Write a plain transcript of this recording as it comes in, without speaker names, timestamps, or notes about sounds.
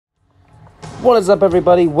What is up,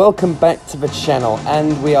 everybody? Welcome back to the channel,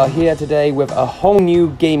 and we are here today with a whole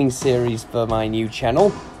new gaming series for my new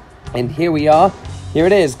channel. And here we are. Here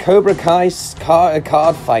it is, Cobra Kai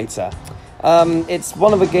Card Fighter. It's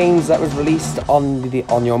one of the games that was released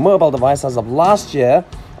on your mobile device as of last year,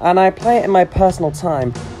 and I play it in my personal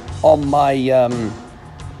time on my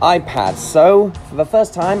iPad. So for the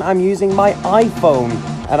first time, I'm using my iPhone,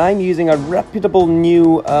 and I'm using a reputable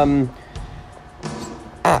new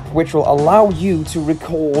app which will allow you to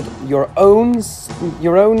record your own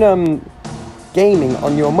gaming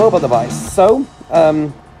on your mobile device. So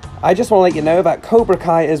I just want to let you know that Cobra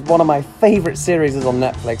Kai is one of my favorite series on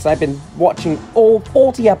Netflix. I've been watching all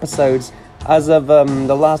 40 episodes as of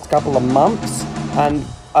the last couple of months, and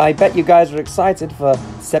I bet you guys are excited for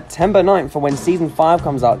September 9th for when season 5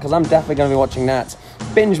 comes out, because I'm definitely going to be watching that.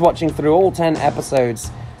 Binge watching through all 10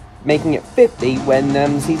 episodes, making it 50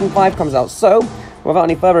 when season 5 comes out. So without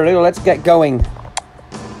any further ado, let's get going.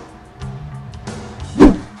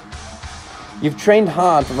 You've trained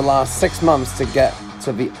hard for the last 6 months to get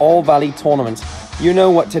to the All Valley tournament. You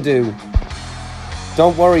know what to do.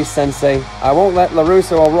 Don't worry, Sensei. I won't let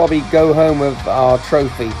LaRusso or Robbie go home with our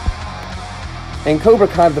trophy. In Cobra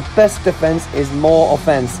Kai, the best defense is more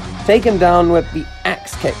offense. Take him down with the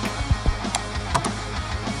axe kick.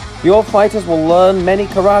 Your fighters will learn many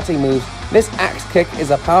karate moves. This axe kick is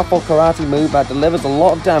a powerful karate move that delivers a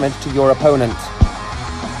lot of damage to your opponent.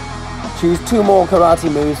 Choose 2 more karate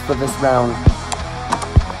moves for this round.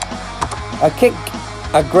 A kick,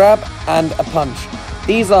 a grab, and a punch.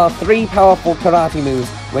 These are 3 powerful karate moves.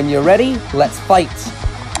 When you're ready, let's fight.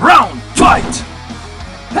 Round fight!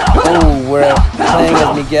 Oh, we're playing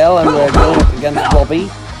as Miguel and we're going up against Robbie.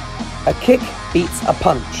 A kick beats a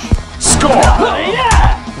punch. Score!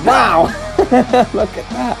 Wow! Look at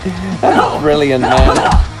that. That's brilliant, man.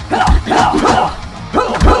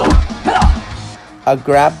 A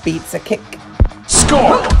grab beats a kick.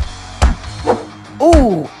 Score!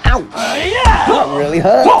 Ooh, ouch! That really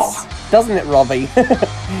hurts. Doesn't it, Robbie?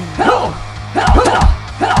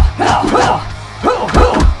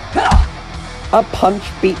 A punch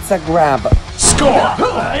beats a grab. Score!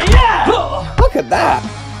 Look at that.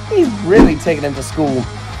 He's really taking him to school.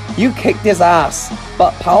 You kicked his ass,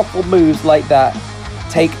 but powerful moves like that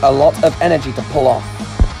take a lot of energy to pull off.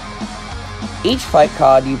 Each fight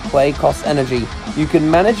card you play costs energy. You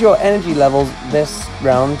can manage your energy levels this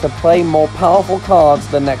round to play more powerful cards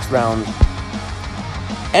the next round.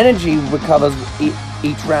 Energy recovers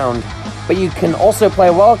each round, but you can also play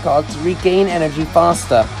wild cards to regain energy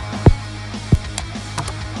faster.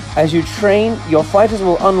 As you train, your fighters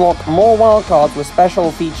will unlock more wild cards with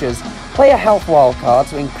special features. Play a health wild card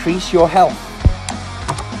to increase your health.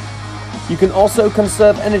 You can also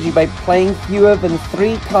conserve energy by playing fewer than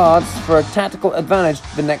 3 cards for a tactical advantage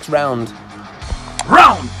the next round.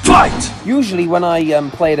 Round fight! Usually when I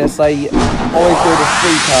play this, I always go to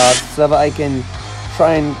 3 cards so that I can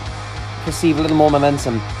try and perceive a little more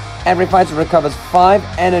momentum. Every fighter recovers 5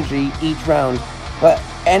 energy each round, but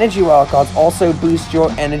energy wildcards also boost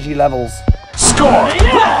your energy levels. Score!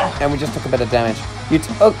 And we just took a bit of damage. You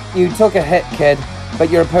took a hit, kid, but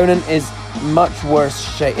your opponent is in much worse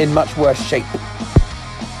shape. You regain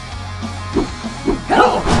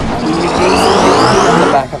on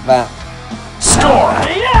the back of that. Score!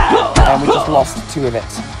 And we just lost 2 of it.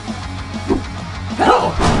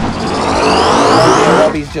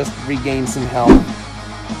 Robbie's just regained some health.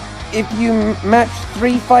 If you match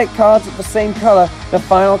 3 fight cards of the same color, the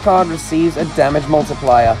final card receives a damage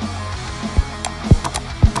multiplier.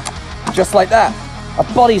 Just like that. A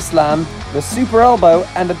body slam, the super elbow,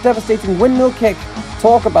 and a devastating windmill kick.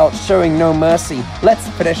 Talk about showing no mercy. Let's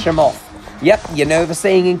finish him off. Yep, you know the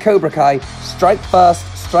saying in Cobra Kai, strike first,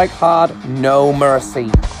 strike hard, no mercy.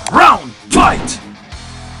 Round fight!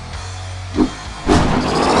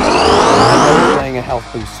 And playing a health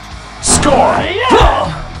boost. Score!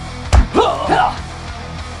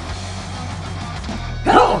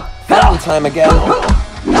 Fountain time again.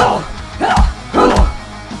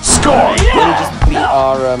 Score! We just beat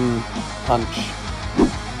our punch.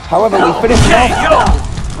 However, we finished it off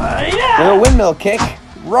with a windmill kick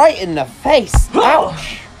right in the face.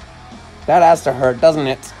 Ouch! That has to hurt, doesn't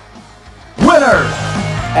it? Winner!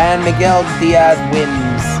 And Miguel Diaz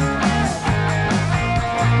wins.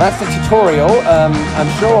 That's the tutorial.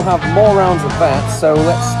 I'm sure we'll have more rounds of that, so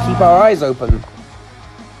let's keep our eyes open.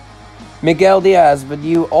 Miguel Diaz, the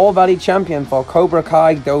new All Valley champion for Cobra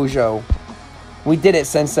Kai Dojo. We did it,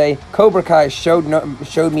 Sensei. Cobra Kai showed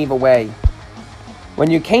me the way. When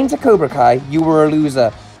you came to Cobra Kai, you were a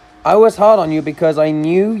loser. I was hard on you because I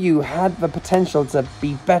knew you had the potential to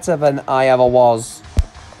be better than I ever was.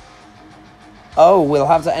 Oh, we'll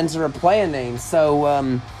have to enter a player name. So,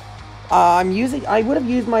 I would have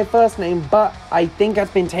used my first name, but I think that's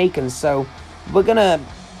been taken. So, we're gonna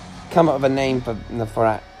come up with a name for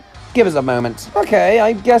that. Give us a moment. Okay,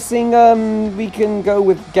 I'm guessing, we can go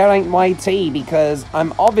with Geraint YT, because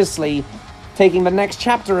I'm obviously taking the next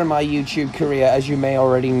chapter in my YouTube career, as you may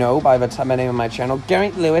already know by the name of my channel.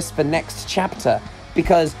 Geraint Lewis, the next chapter.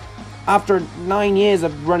 Because after 9 years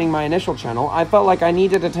of running my initial channel, I felt like I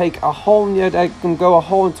needed to take into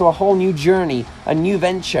a whole new journey, a new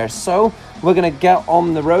venture. So, we're gonna get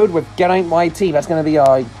on the road with Geraint YT. That's gonna be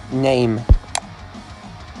our name.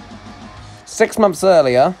 6 months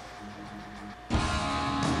earlier.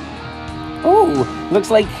 Oh, looks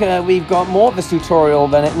like we've got more of this tutorial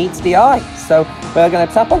than it meets the eye. So, we're gonna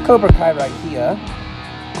tap on Cobra Kai right here.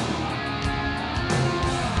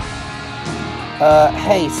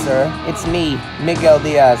 Hey sir, it's me, Miguel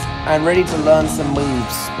Diaz. I'm ready to learn some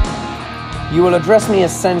moves. You will address me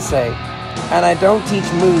as sensei. And I don't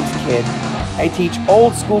teach moves, kid. I teach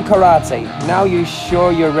old school karate. Now you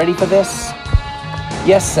sure you're ready for this?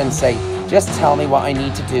 Yes, sensei. Just tell me what I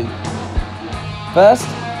need to do. First,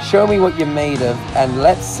 show me what you're made of, and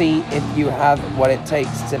let's see if you have what it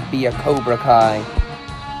takes to be a Cobra Kai.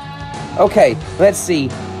 Okay, let's see.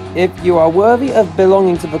 If you are worthy of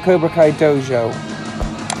belonging to the Cobra Kai dojo.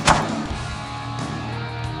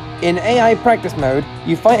 In AI practice mode,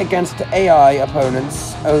 you fight against AI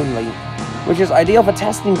opponents only, which is ideal for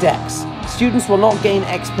testing decks. Students will not gain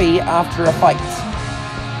XP after a fight.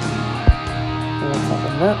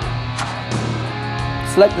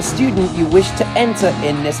 Select the student you wish to enter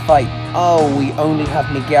in this fight. Oh, we only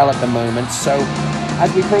have Miguel at the moment, so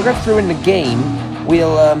as we progress through in the game,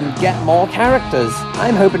 we'll get more characters.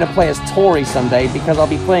 I'm hoping to play as Tori someday, because I'll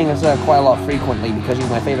be playing as her quite a lot frequently, because she's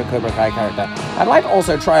my favorite Cobra Kai character. I'd like to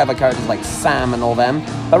also try other characters like Sam and all them,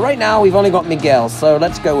 but right now we've only got Miguel, so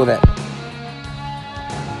let's go with it.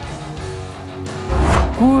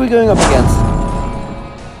 Who are we going up against?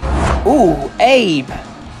 Ooh, Abe!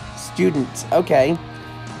 Student, okay.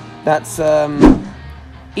 That's,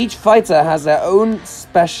 each fighter has their own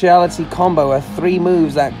specialty combo of 3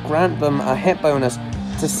 moves that grant them a hit bonus.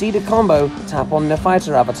 To see the combo, tap on the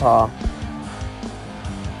fighter avatar.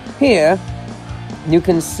 Here, you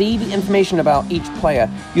can see the information about each player,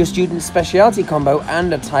 your student's specialty combo,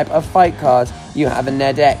 and the type of fight cards you have in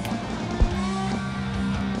their deck.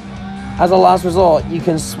 As a last resort, you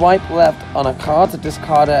can swipe left on a card to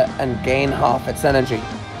discard it and gain half its energy.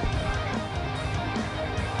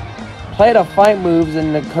 Play the fight moves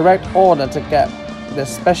in the correct order to get the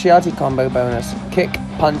specialty combo bonus. Kick,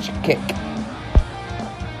 punch, kick.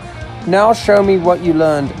 Now show me what you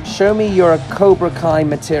learned. Show me you're a Cobra Kai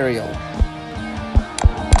material.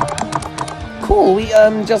 Cool, we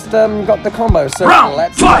just got the combo, so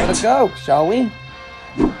let's give it a go, shall we?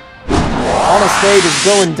 On a stage is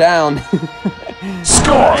going down.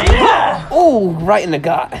 Score! Oh, right in the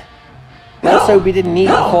gut. Let's hope we didn't need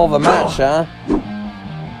to call the match, huh?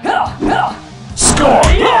 Score!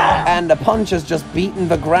 And the punch has just beaten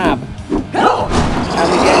the grab.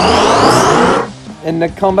 And we get in the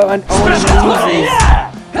combo, and Owen loses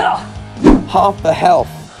half the health.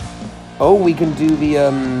 Oh, we can do the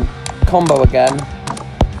combo again.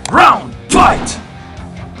 Round, fight!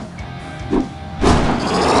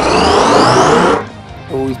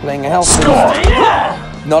 Oh, he's playing a health Score!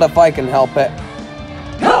 boost. Not if I can help it.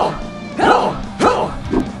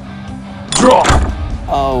 Draw!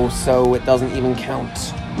 Oh, so it doesn't even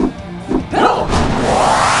count.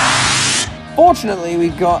 Fortunately, we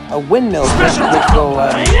got a windmill kick, which will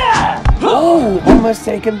oh, almost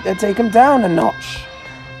take him down a notch.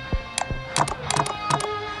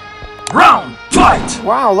 Round, fight!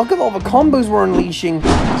 Wow, look at all the combos we're unleashing.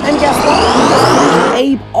 And guess what? We just finished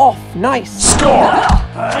Abe off. Nice. Score!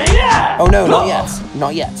 Oh no, not yet.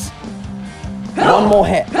 Not yet. One more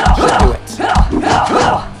hit should do it.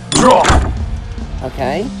 Draw!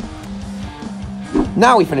 Okay.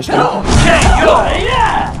 Now we finished him. KO!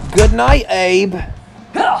 Good night, Abe.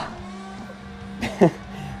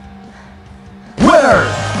 Winner!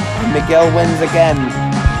 Miguel wins again.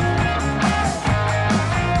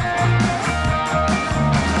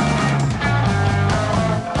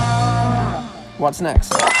 What's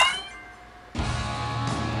next?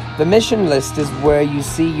 The mission list is where you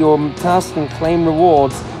see your tasks and claim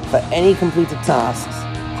rewards for any completed tasks.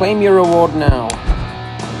 Claim your reward now.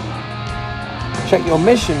 Check your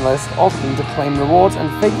mission list often to claim rewards and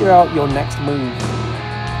figure out your next move.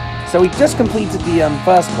 So we just completed the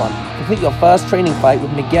first one. Complete your first training fight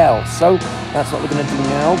with Miguel. So that's what we're going to do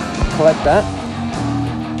now. Collect that.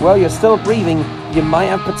 Well, you're still breathing. You might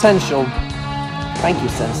have potential. Thank you,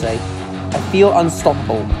 Sensei. I feel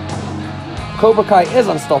unstoppable. Cobra Kai is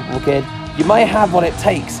unstoppable, kid. You might have what it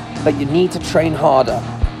takes, but you need to train harder.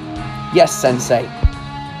 Yes, Sensei.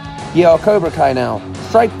 You're Cobra Kai now.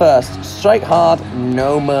 Strike first, strike hard,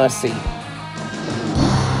 no mercy.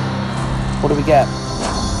 What do we get?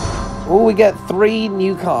 Oh, we get 3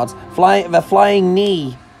 new cards. The Flying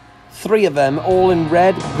Knee. 3 of them, all in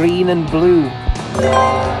red, green, and blue.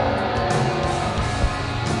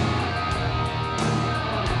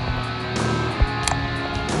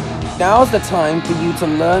 Now's the time for you to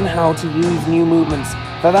learn how to use new movements.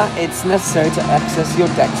 For that, it's necessary to access your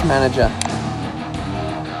deck's manager.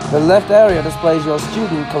 The left area displays your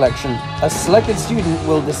student collection. A selected student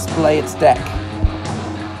will display its deck.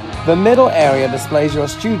 The middle area displays your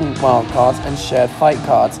student wildcards and shared fight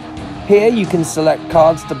cards. Here you can select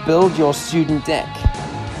cards to build your student deck.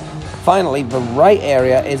 Finally, the right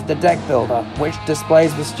area is the deck builder, which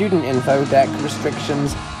displays the student info, deck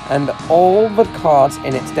restrictions, and all the cards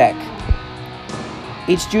in its deck.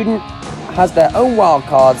 Each student has their own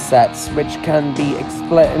wildcard sets, which can be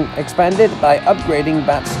expanded by upgrading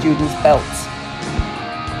that student's belts.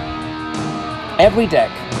 Every deck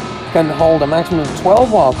can hold a maximum of 12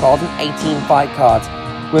 wildcards and 18 fight cards,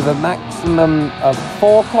 with a maximum of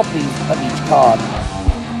 4 copies of each card.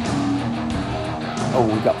 Oh,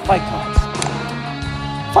 we got fight cards.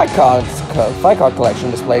 Fight card collection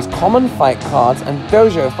displays common fight cards and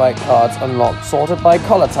dojo fight cards unlocked, sorted by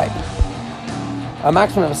color type. A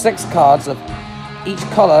maximum of 6 cards of each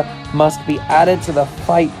color must be added to the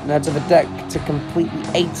deck to complete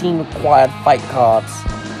the 18 required fight cards.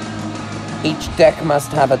 Each deck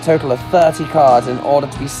must have a total of 30 cards in order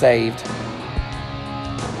to be saved.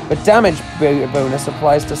 The damage bonus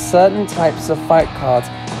applies to certain types of fight cards.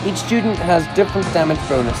 Each student has different damage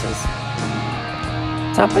bonuses.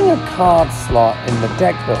 Tapping a card slot in the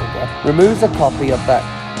deck builder removes a copy of that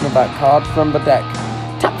card from the deck.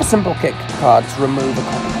 Tap the simple kick card to remove a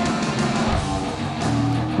copy.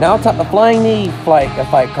 Now tap the Flying Knee fight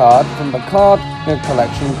card from the card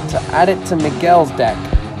collection to add it to Miguel's deck.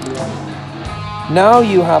 Now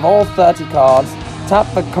you have all 30 cards. Tap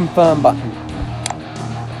the confirm button.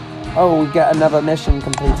 Oh, we get another mission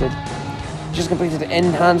completed. Just completed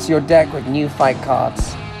enhance your deck with new fight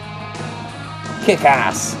cards. Kick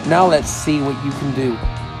ass. Now let's see what you can do.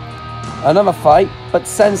 Another fight, but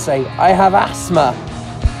Sensei, I have asthma.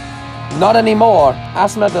 Not anymore.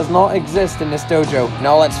 Asthma does not exist in this dojo.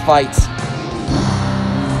 Now let's fight.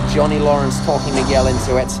 Johnny Lawrence talking Miguel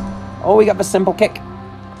into it. Oh, we got the simple kick.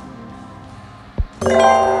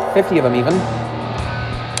 50 of them even.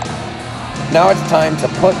 Now it's time to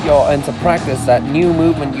put into practice that new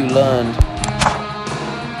movement you learned.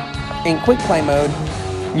 In quick play mode,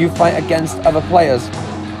 you fight against other players.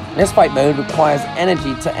 This fight mode requires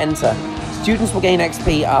energy to enter. Students will gain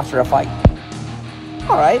XP after a fight.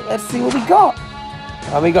 Alright, let's see what we got.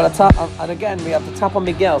 And we got to tap, and again we have to tap on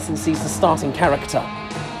Miguel since he's the starting character.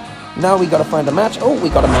 Now we got to find a match. Oh, we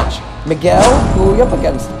got a match. Miguel, who are we up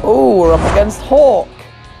against? Oh, we're up against Hawk.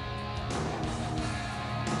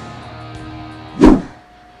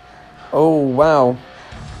 Oh, wow.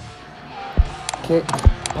 Kick,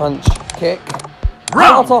 punch, kick.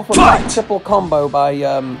 Round, Start off with that triple combo by,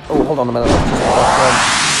 oh, hold on a minute.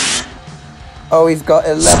 Oh, he's got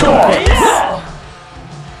 11 kicks,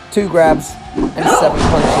 2 grabs, and 7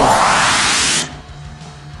 punches.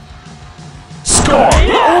 Score!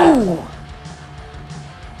 Ooh!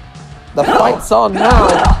 The fight's on now.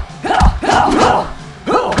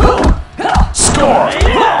 Score!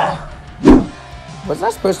 Was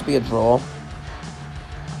that supposed to be a draw?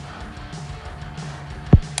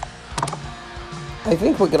 I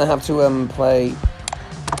think we're gonna have to play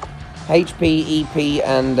HP, EP,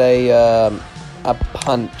 and a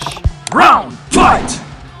punch. Round, fight!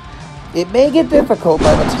 It may get difficult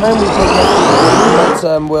by the time we take it,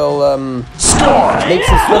 but we'll make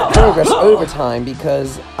some swift progress over time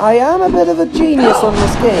because I am a bit of a genius on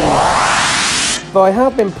this game. Though I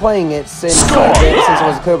have been playing it since I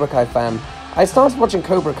was a Cobra Kai fan. I started watching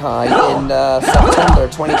Cobra Kai in September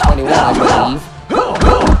 2021, I believe.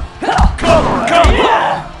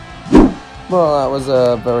 Well, that was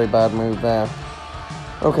a very bad move there.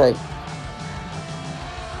 Okay.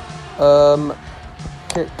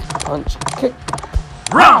 Kick, punch, kick.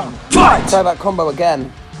 Round, fight! Try that combo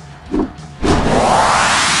again.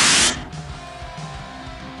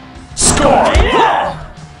 Score!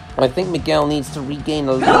 I think Miguel needs to regain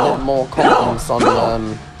a little bit more confidence on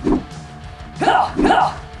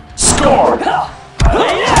Score!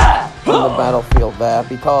 on the battlefield there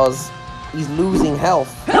because he's losing health.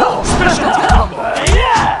 Specialty combo! 'em.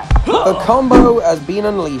 The combo has been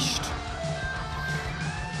unleashed.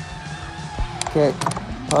 kick,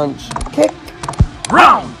 punch, kick.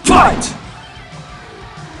 Round, fight!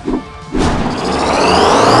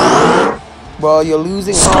 Well, you're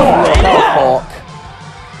losing half of your health, Hawk.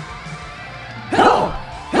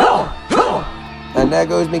 And there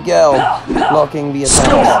goes Miguel, blocking the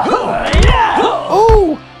attack.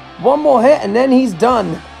 Oh! One more hit and then he's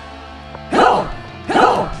done.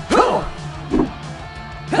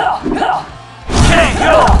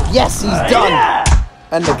 Yes, he's done.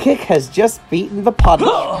 And the kick has just beaten the punch.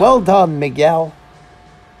 Well done, Miguel.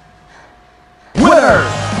 Winner!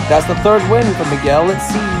 That's the third win for Miguel. Let's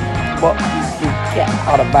see what he can get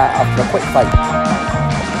out of that after a quick fight.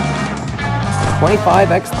 25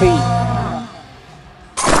 XP.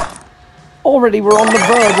 Already we're on the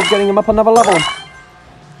verge of getting him up another level.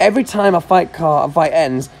 Every time a fight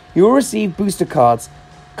ends, you will receive booster cards.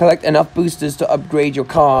 Collect enough boosters to upgrade your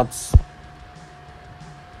cards.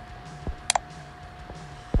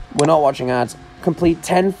 We're not watching ads. Complete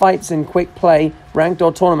 10 fights in quick play, ranked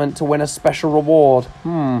or tournament to win a special reward.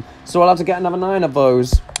 So I'll have to get another 9 of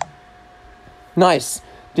those. Nice.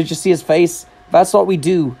 Did you see his face? That's what we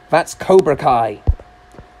do. That's Cobra Kai.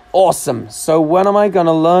 Awesome. So when am I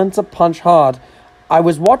gonna learn to punch hard? I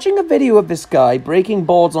was watching a video of this guy breaking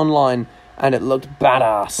boards online, and it looked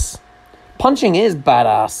badass. Punching is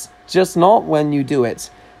badass, just not when you do it.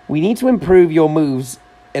 We need to improve your moves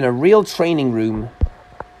in a real training room.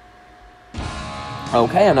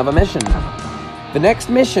 Okay, another mission. The next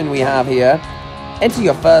mission we have here, enter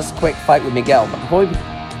your first quick fight with Miguel. But before we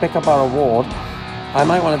pick up our reward, I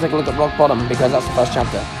might want to take a look at Rock Bottom because that's the first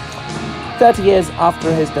chapter. 30 years after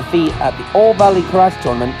his defeat at the All Valley Karate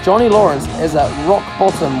Tournament, Johnny Lawrence is at rock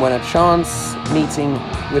bottom when a chance meeting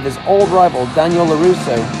with his old rival Daniel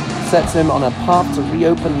LaRusso sets him on a path to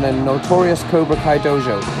reopen the notorious Cobra Kai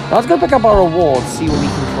dojo. Now let's go pick up our rewards, see what we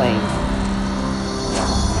can claim.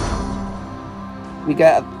 We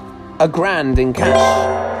get a grand in cash.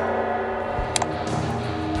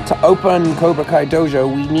 To open Cobra Kai Dojo,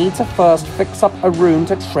 we need to first fix up a room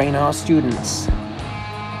to train our students.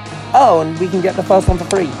 Oh, and we can get the first one for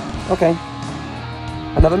free. Okay.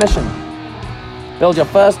 Another mission. Build your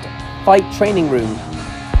first fight training room.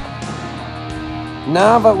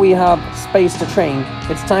 Now that we have space to train,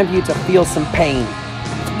 it's time for you to feel some pain.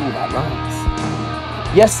 Ooh, that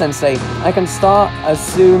rhymes. Yes, Sensei, I can start as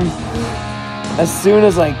soon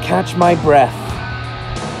as I catch my breath.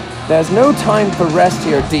 There's no time for rest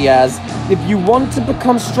here, Diaz. If you want to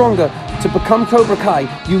become stronger, to become Cobra Kai,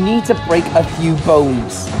 you need to break a few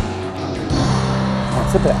bones.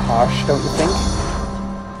 That's a bit harsh, don't you think?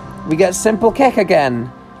 We get simple kick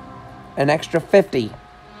again. An extra 50.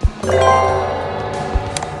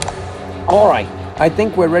 Alright, I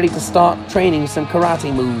think we're ready to start training some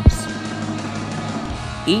karate moves.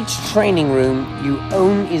 Each training room you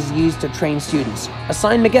own is used to train students.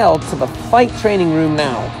 Assign Miguel to the fight training room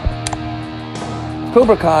now.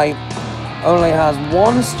 Cobra Kai only has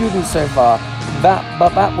one student so far, but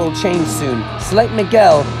that will change soon. Select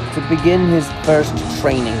Miguel to begin his first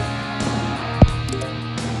training.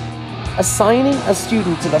 Assigning a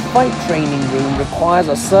student to the fight training room requires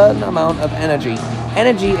a certain amount of energy.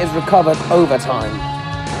 Energy is recovered over time.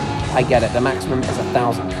 I get it, the maximum is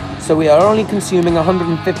 1,000. So we are only consuming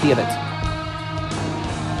 150 of it.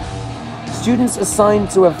 Students assigned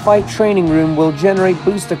to a fight training room will generate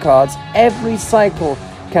booster cards. Every cycle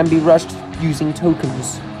can be rushed using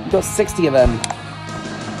tokens. We've got 60 of them.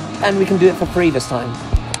 And we can do it for free this time.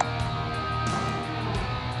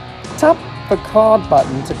 Tap the card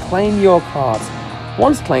button to claim your cards.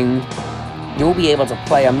 Once claimed, you'll be able to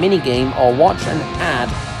play a mini game or watch an ad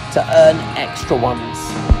to earn extra ones.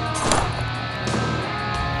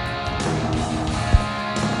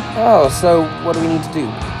 Oh, so what do we need to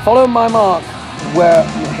do? Follow my mark where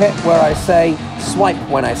you hit where I say, swipe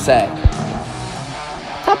when I say.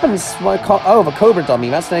 Tap and swipe. Oh, the Cobra Dummy,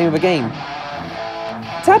 that's the name of the game.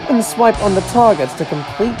 Tap and swipe on the targets to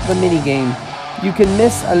complete the mini-game. You can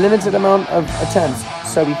miss a limited amount of attempts,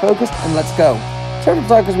 so be focused and let's go. Total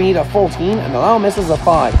targets we need are 14 and allow misses are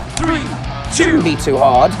 5. 3, 2, Shouldn't be too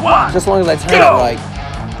hard, 1, just as long as I time go! it right.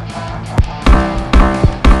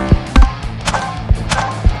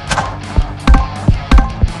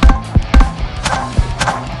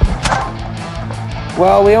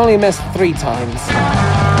 Well, we only missed 3 times.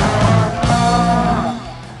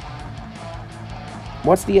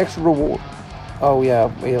 What's the extra reward? Oh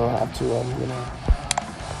yeah, we'll have to, you know.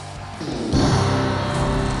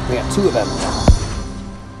 We got 2 of them.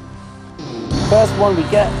 First one we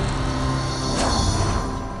get.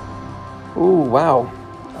 Ooh, wow.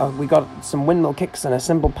 We got some windmill kicks and a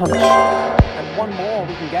simple punch. And one more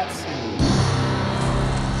we can get.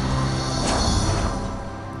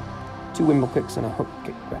 2 wimble kicks and a hook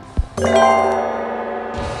kick grab.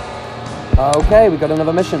 Okay, we got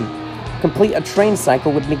another mission. Complete a train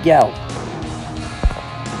cycle with Miguel.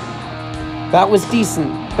 That was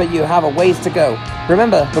decent, but you have a ways to go.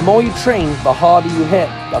 Remember, the more you train, the harder you hit,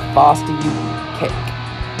 the faster you kick.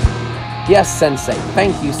 Yes, Sensei.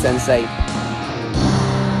 Thank you, Sensei.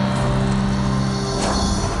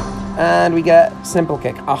 And we get simple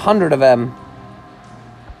kick. 100 of them.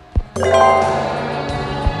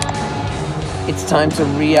 It's time to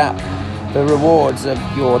re-up the rewards of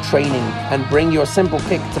your training and bring your simple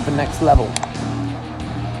kick to the next level.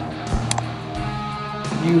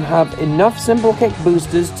 You have enough simple kick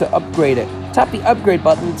boosters to upgrade it. Tap the upgrade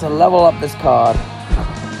button to level up this card.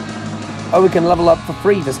 Oh, we can level up for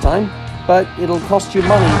free this time, but it'll cost you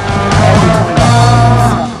money every time that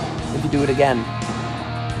happens if you do it again.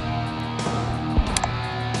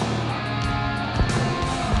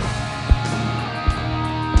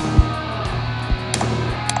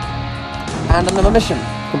 And another mission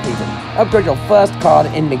completed. Upgrade your first card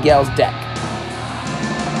in Miguel's deck.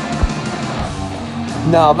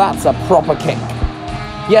 Now that's a proper kick.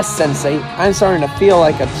 Yes, Sensei, I'm starting to feel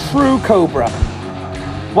like a true Cobra.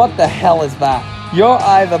 What the hell is that? You're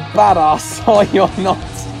either badass or you're not.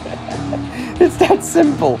 It's that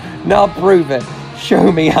simple. Now prove it.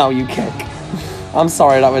 Show me how you kick. I'm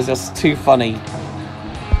sorry, that was just too funny.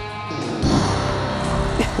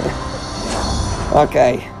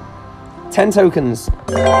 Okay. 10 tokens.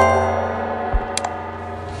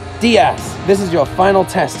 Diaz, this is your final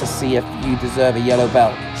test to see if you deserve a yellow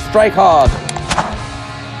belt. Strike hard.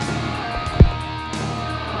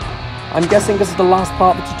 I'm guessing this is the last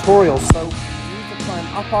part of the tutorial, so we need to try and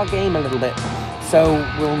up our game a little bit. So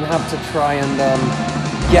we'll have to try and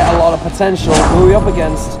get a lot of potential. Who are we up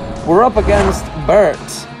against? We're up against Bert.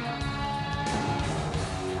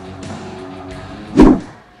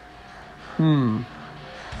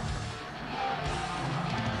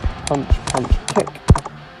 Punch, punch, kick.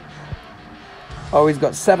 Oh, he's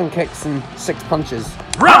got 7 kicks and 6 punches.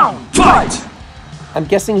 Round fight! I'm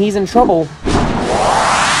guessing he's in trouble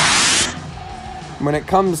when it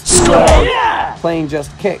comes to playing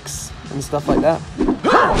just kicks and stuff like that.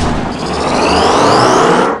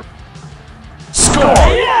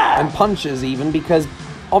 And punches even, because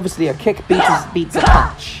obviously a kick beats a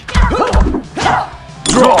punch.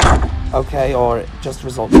 Okay, or it just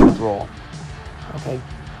results in a draw. Okay.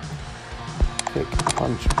 Kick,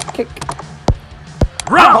 punch, kick.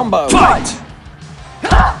 Round Combo. Fight!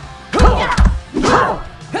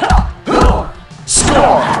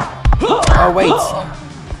 Score! Oh wait.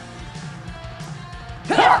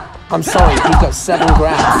 I'm sorry, he's got 7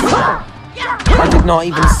 grabs. I did not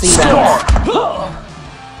even see that. Oh,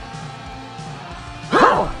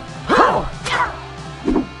 wow.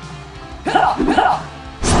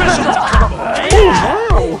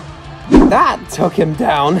 That took him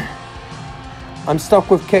down. I'm stuck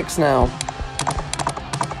with kicks now.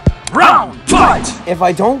 Round fight! If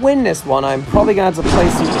I don't win this one, I'm probably going to have to play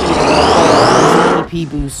some EP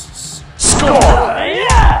boosts. Score!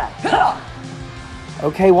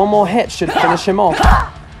 Okay, one more hit should finish him off.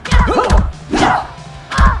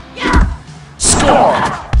 Score!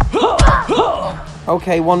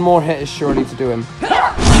 Okay, one more hit is surely to do him.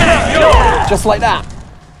 Just like that.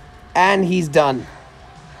 And he's done.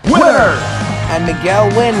 Winner! And Miguel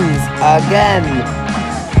wins again.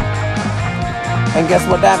 And guess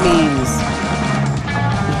what that means?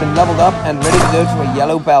 He's been leveled up and ready to go to a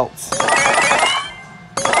yellow belt.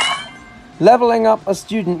 Leveling up a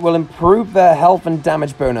student will improve their health and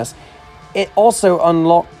damage bonus. It also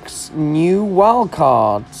unlocks new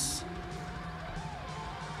wildcards.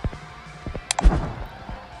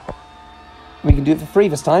 We can do it for free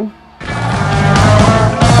this time.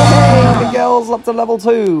 Hey, Miguel's up to level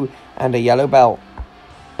 2 and a yellow belt.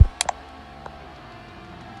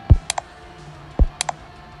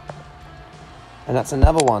 And that's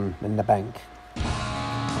another one in the bank.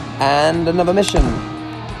 And another mission.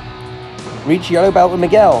 Reach yellow belt with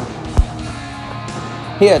Miguel.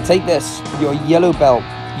 Here, take this. Your yellow belt.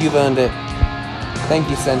 You've earned it. Thank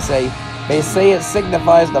you, Sensei. They say it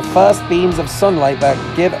signifies the first beams of sunlight that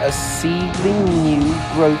give a seedling new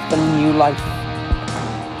growth and new life.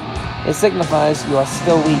 It signifies you are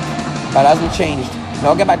still weak. That hasn't changed.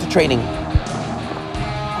 Now get back to training.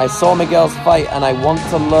 I saw Miguel's fight and I want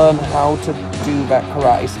to learn how to do that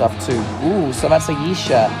karate stuff too. Ooh, so that's a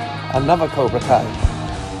Yisha, another Cobra Kai.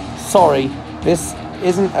 Sorry, this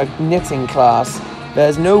isn't a knitting class.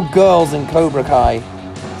 There's no girls in Cobra Kai.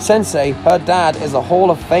 Sensei, her dad is a Hall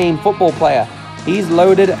of Fame football player. He's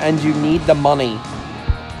loaded and you need the money.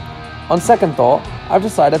 On second thought, I've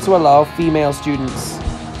decided to allow female students.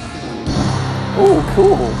 Oh,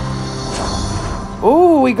 cool.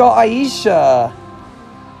 Oh, we got Aisha.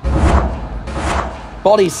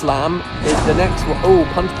 Body slam is the next one. Oh,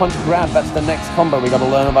 punch, punch, grab. That's the next combo we got to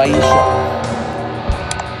learn of Aisha.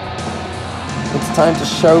 It's time to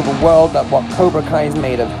show the world that what Cobra Kai is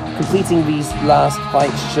made of. Completing these last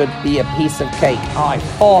fights should be a piece of cake. I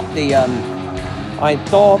thought the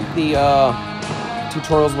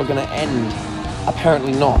tutorials were gonna end.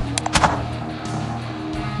 Apparently not.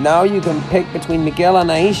 Now you can pick between Miguel and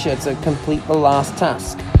Aisha to complete the last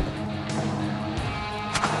task.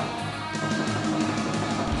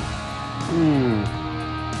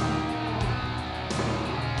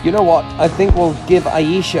 You know what? I think we'll give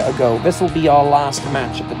Aisha a go. This will be our last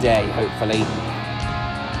match of the day, hopefully.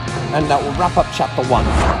 And that will wrap up Chapter 1.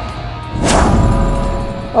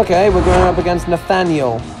 Okay, we're going up against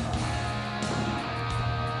Nathaniel.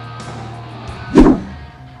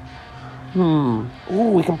 Ooh,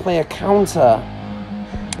 we can play a counter.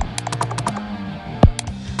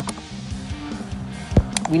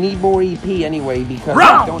 We need more EP anyway, because we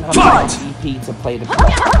don't have enough EP to play the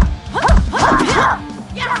block.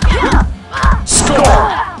 Score!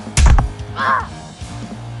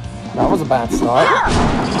 That was a bad start.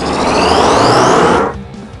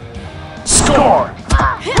 Score!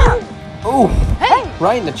 Ooh,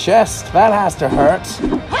 right in the chest. That has to hurt.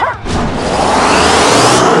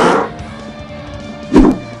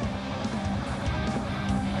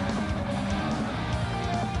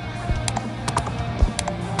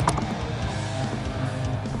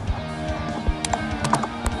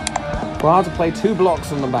 We'll have to play 2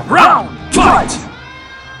 blocks on the back. Round, fight!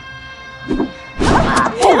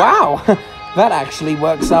 Oh wow, that actually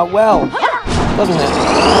works out well, doesn't it?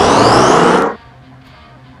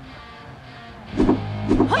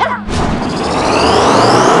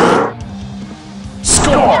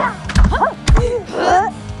 Score!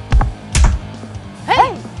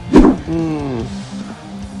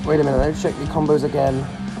 Wait a minute, let's check the combos again.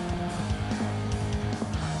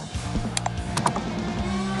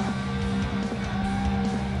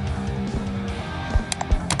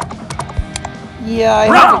 Yeah, I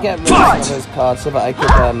have to get rid of some of those cards so that I could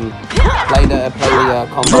play the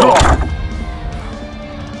combo.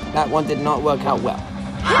 That one did not work out well.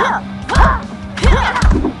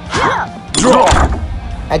 Draw!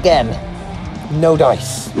 Again, no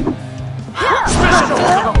dice.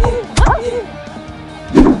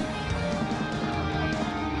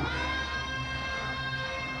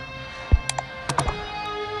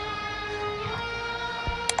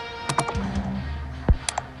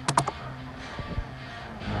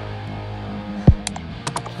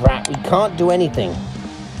 Right, we can't do anything.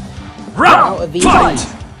 Round, out of these fight!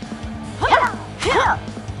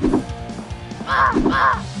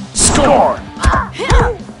 Score!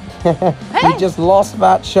 We just lost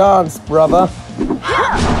that chance, brother.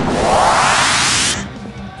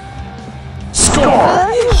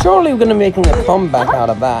 Score! Surely we're gonna make a comeback out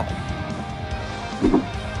of that.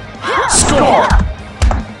 Score!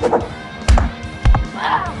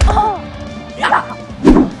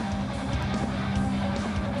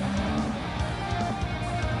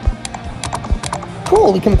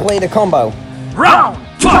 Cool, we can play the combo. Round,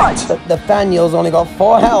 fight! But Nathaniel's only got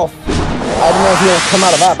 4 health. I don't know if he'll come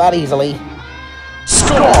out of that easily.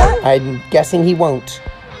 Score! I'm guessing he won't.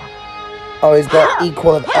 Oh, he's got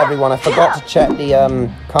equal of everyone. I forgot to check the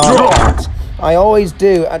card count. I always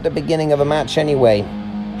do at the beginning of a match anyway.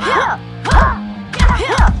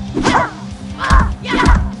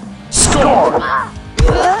 Score!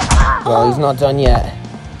 Well, he's not done yet.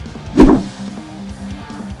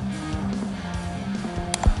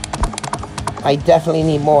 I definitely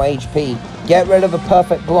need more HP. Get rid of a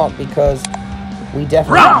perfect block because we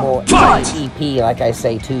definitely need more EP, like I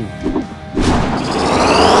say too.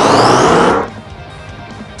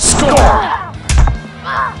 Score!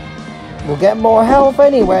 We'll get more health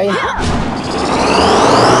anyway.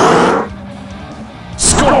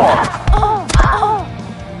 Score!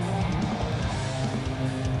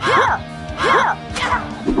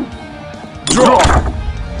 Draw!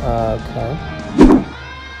 Okay.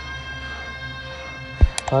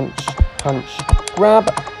 Punch, punch, grab.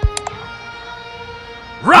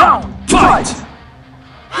 Round, fight!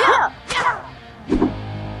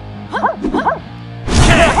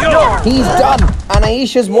 He's done, and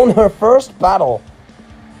Aisha's won her first battle.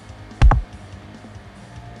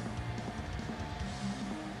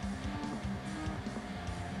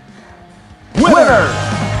 Winner!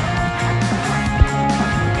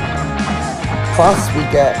 Plus we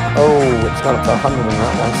get, oh, it's not up to 100 in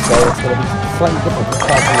that one, so it's going to be slightly different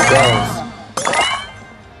compared to the girls.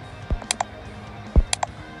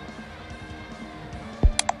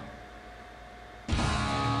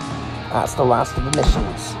 That's the last of the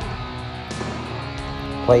missions.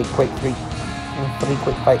 Play three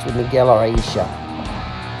quick fights with Miguel or Aisha.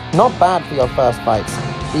 Not bad for your first fights,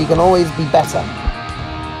 but you can always be better.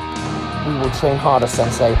 We will train harder,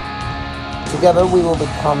 Sensei. Together we will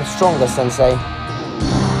become stronger, Sensei.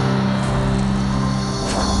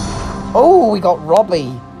 Oh, we got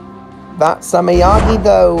Robbie. That's a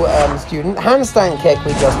Miyagi-Do student. Handstand kick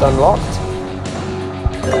we just unlocked.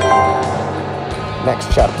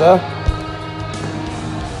 Next chapter.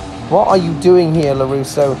 What are you doing here,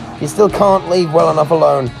 LaRusso? You still can't leave well enough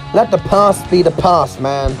alone. Let the past be the past,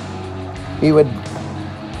 man.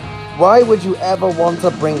 Why would you ever want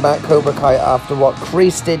to bring back Cobra Kai after what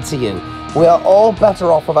Kreese did to you? We are all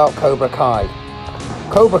better off without Cobra Kai.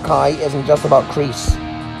 Cobra Kai isn't just about Kreese.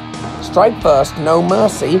 Strike first, no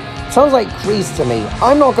mercy. Sounds like Kreese to me.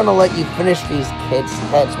 I'm not gonna let you finish these kids'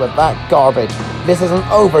 heads with that garbage. This isn't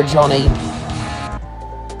over, Johnny.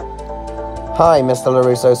 Hi, Mr.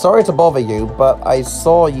 LaRusso. Sorry to bother you, but I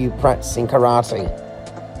saw you practicing karate.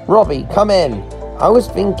 Robbie, come in. I was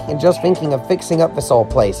just thinking of fixing up this old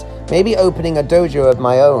place. Maybe opening a dojo of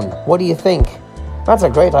my own. What do you think? That's a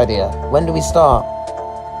great idea. When do we start?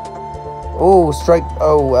 Oh, strike...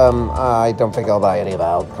 Oh, I don't think I'll buy any of that.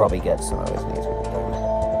 I'll probably get some of those needs.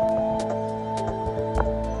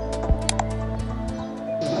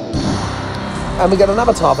 And we got an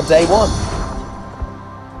avatar for day 1.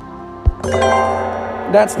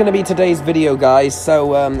 That's going to be today's video, guys,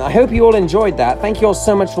 so I hope you all enjoyed that. Thank you all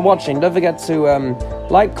so much for watching. Don't forget to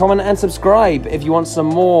like, comment, and subscribe if you want some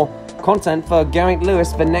more content for Geraint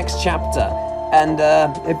Lewis for next chapter. And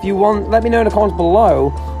if you want, let me know in the comments below,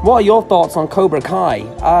 what are your thoughts on Cobra Kai?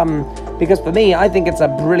 Because for me, I think it's a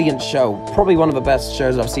brilliant show. Probably one of the best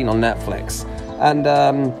shows I've seen on Netflix. And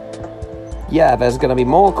yeah, there's going to be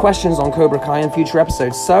more questions on Cobra Kai in future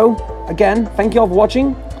episodes. So, again, thank you all for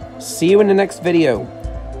watching. See you in the next video.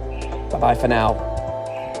 Bye-bye for now.